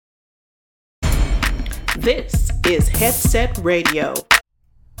This is Headset Radio.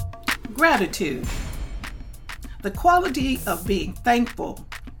 Gratitude. The quality of being thankful,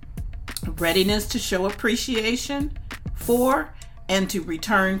 readiness to show appreciation for and to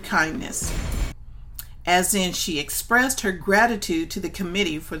return kindness. As in, she expressed her gratitude to the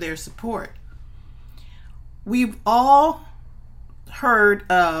committee for their support. We've all heard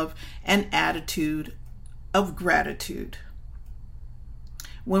of an attitude of gratitude,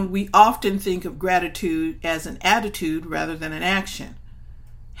 when we often think of gratitude as an attitude rather than an action.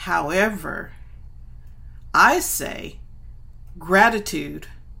 However, I say gratitude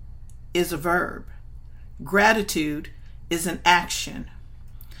is a verb. Gratitude is an action.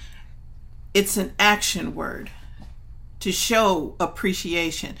 It's an action word to show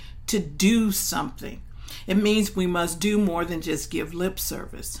appreciation, to do something. It means we must do more than just give lip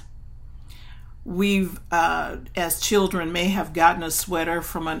service. We've, as children, may have gotten a sweater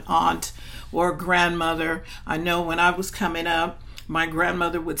from an aunt or a grandmother. I know when I was coming up, my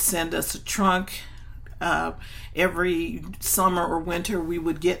grandmother would send us a trunk. Every summer or winter, we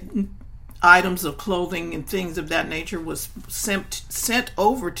would get items of clothing and things of that nature was sent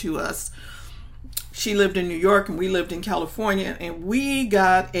over to us. She lived in New York and we lived in California, and we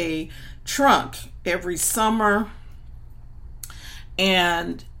got a trunk every summer.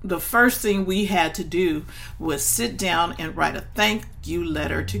 And the first thing we had to do was sit down and write a thank you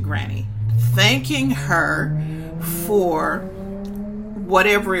letter to Granny, thanking her for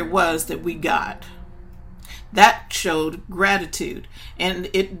whatever it was that we got. That showed gratitude.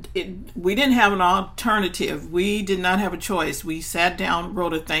 And we didn't have an alternative. We did not have a choice. We sat down,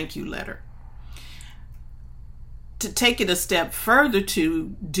 wrote a thank you letter. To take it a step further to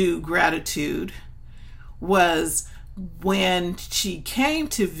do gratitude was when she came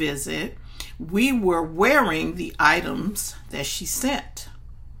to visit, we were wearing the items that she sent.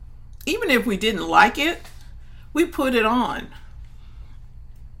 Even if we didn't like it, we put it on.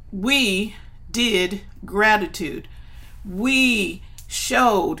 We did gratitude. We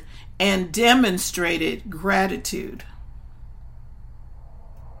showed and demonstrated gratitude.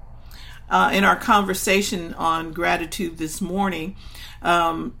 In our conversation on gratitude this morning,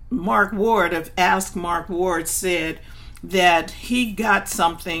 Mark Ward of Ask Mark Ward said that he got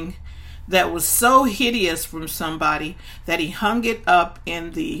something that was so hideous from somebody that he hung it up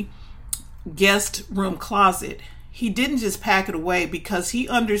in the guest room closet. He didn't just pack it away because he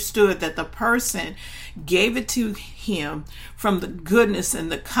understood that the person gave it to him from the goodness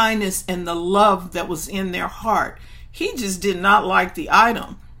and the kindness and the love that was in their heart. He just did not like the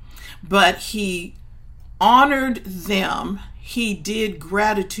item, but he honored them. He did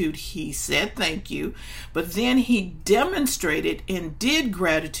gratitude. He said thank you, but then he demonstrated and did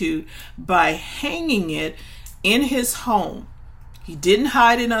gratitude by hanging it in his home. He didn't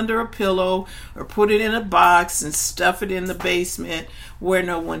hide it under a pillow or put it in a box and stuff it in the basement where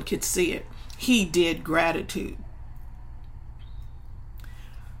no one could see it. He did gratitude.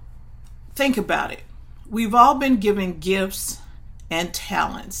 Think about it. We've all been given gifts and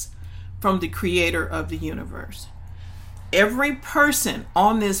talents from the creator of the universe. Every person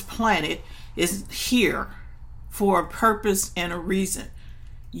on this planet is here for a purpose and a reason.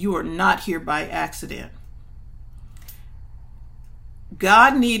 You are not here by accident.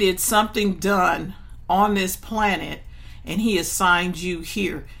 God needed something done on this planet, and he assigned you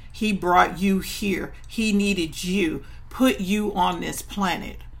here. He brought you here. He needed you, put you on this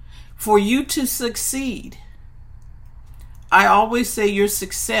planet for you to succeed. I always say your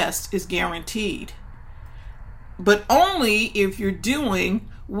success is guaranteed, but only if you're doing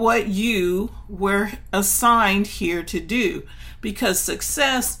what you were assigned here to do, because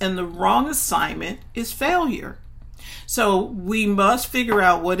success in the wrong assignment is failure. So we must figure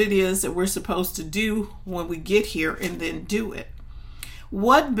out what it is that we're supposed to do when we get here and then do it.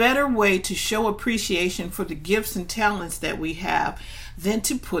 What better way to show appreciation for the gifts and talents that we have than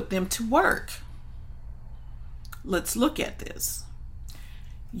to put them to work? Let's look at this.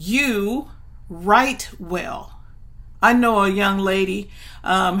 You write well. I know a young lady,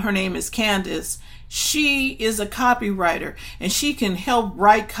 her name is Candace. She is a copywriter, and she can help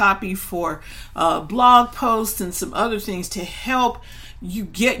write copy for blog posts and some other things to help you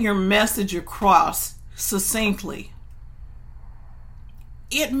get your message across succinctly.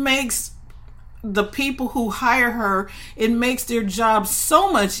 It makes the people who hire her, it makes their job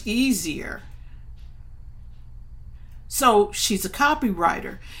so much easier. So she's a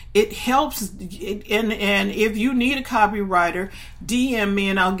copywriter. It helps, and if you need a copywriter, DM me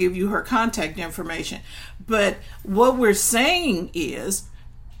and I'll give you her contact information. But what we're saying is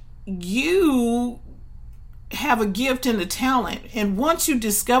you have a gift and a talent, and once you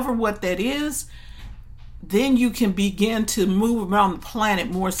discover what that is, then you can begin to move around the planet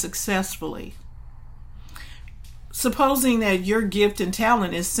more successfully. Supposing that your gift and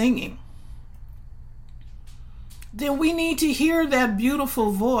talent is singing, then we need to hear that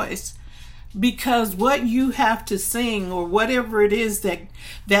beautiful voice, because what you have to sing, or whatever it is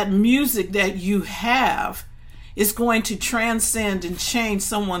that music that you have, is going to transcend and change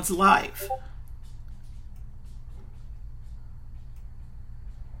someone's life.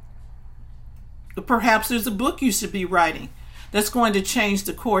 Perhaps there's a book you should be writing that's going to change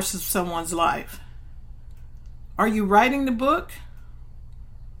the course of someone's life. Are you writing the book?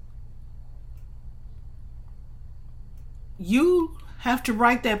 You have to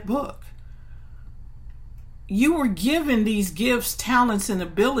write that book. You were given these gifts, talents, and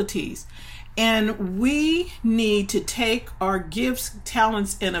abilities, and we need to take our gifts,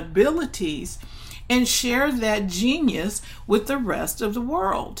 talents, and abilities and share that genius with the rest of the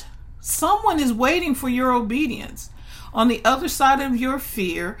world. Someone is waiting for your obedience. On the other side of your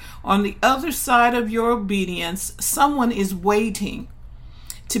fear, on the other side of your obedience, someone is waiting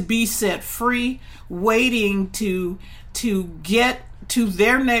to be set free, waiting to get to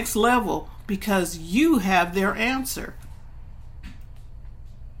their next level, because you have their answer.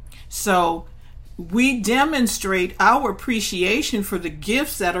 So we demonstrate our appreciation for the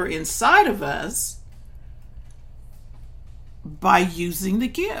gifts that are inside of us by using the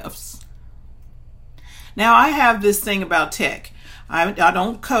gifts. Now, I have this thing about tech. I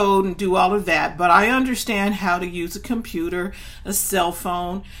don't code and do all of that, but I understand how to use a computer, a cell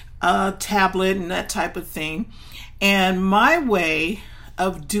phone, a tablet, and that type of thing. And my way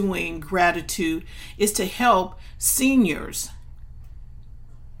of doing gratitude is to help seniors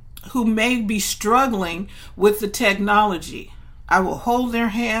who may be struggling with the technology. I will hold their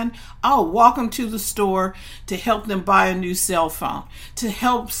hand. I'll walk them to the store to help them buy a new cell phone, to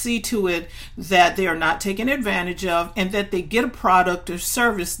help see to it that they are not taken advantage of and that they get a product or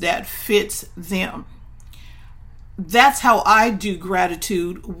service that fits them. That's how I do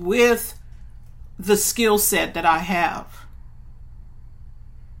gratitude with the skill set that I have.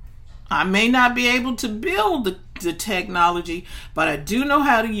 I may not be able to build the technology, but I do know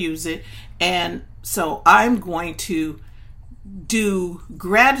how to use it. And so I'm going to do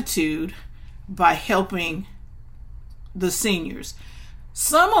gratitude by helping the seniors.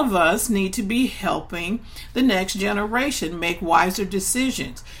 Some of us need to be helping the next generation make wiser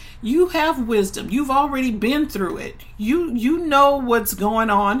decisions. You have wisdom. You've already been through it. You know what's going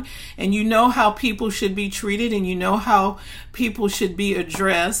on, and you know how people should be treated, and you know how people should be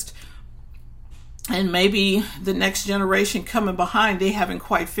addressed. And maybe the next generation coming behind, they haven't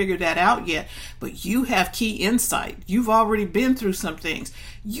quite figured that out yet. But you have key insight. You've already been through some things.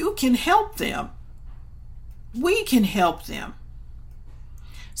 You can help them. We can help them.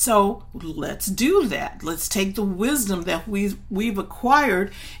 So let's do that. Let's take the wisdom that we've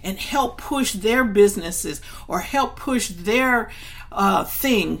acquired and help push their businesses or help push their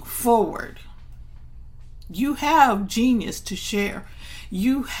thing forward. You have genius to share.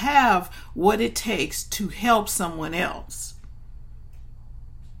 You have what it takes to help someone else.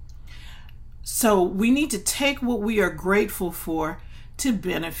 So we need to take what we are grateful for to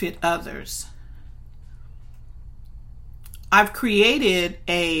benefit others. I've created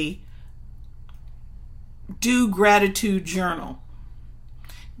a Do Gratitude journal.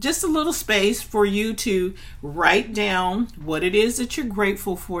 Just a little space for you to write down what it is that you're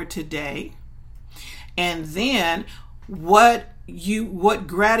grateful for today, and then what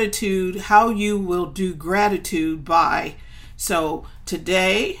gratitude, how you will do gratitude by. So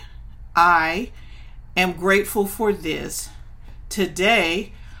today I am grateful for this.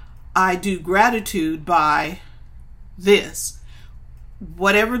 Today I do gratitude by this.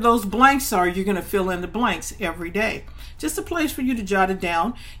 Whatever those blanks are, you're going to fill in the blanks every day. Just a place for you to jot it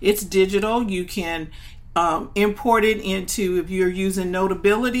down. It's digital. You can import it into, if you're using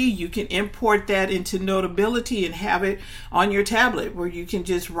Notability, you can import that into Notability and have it on your tablet where you can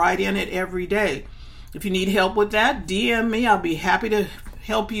just write in it every day. If you need help with that, DM me. I'll be happy to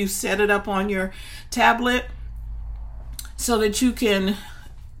help you set it up on your tablet so that you can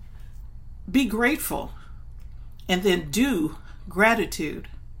be grateful and then do gratitude.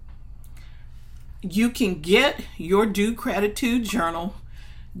 You can get your Do Gratitude journal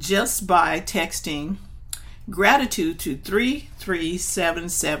just by texting gratitude to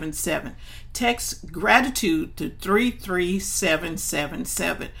 33777. Text gratitude to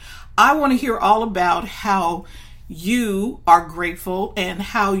 33777. I want to hear all about how you are grateful and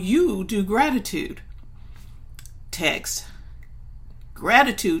how you do gratitude. Text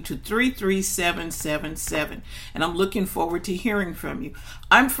gratitude to 33777. And I'm looking forward to hearing from you.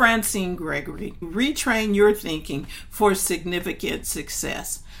 I'm Francine Gregory. Retrain your thinking for significant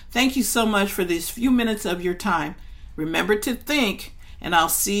success. Thank you so much for these few minutes of your time. Remember to think, and I'll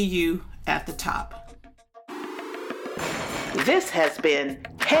see you at the top. This has been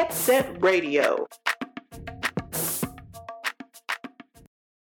Headset Radio.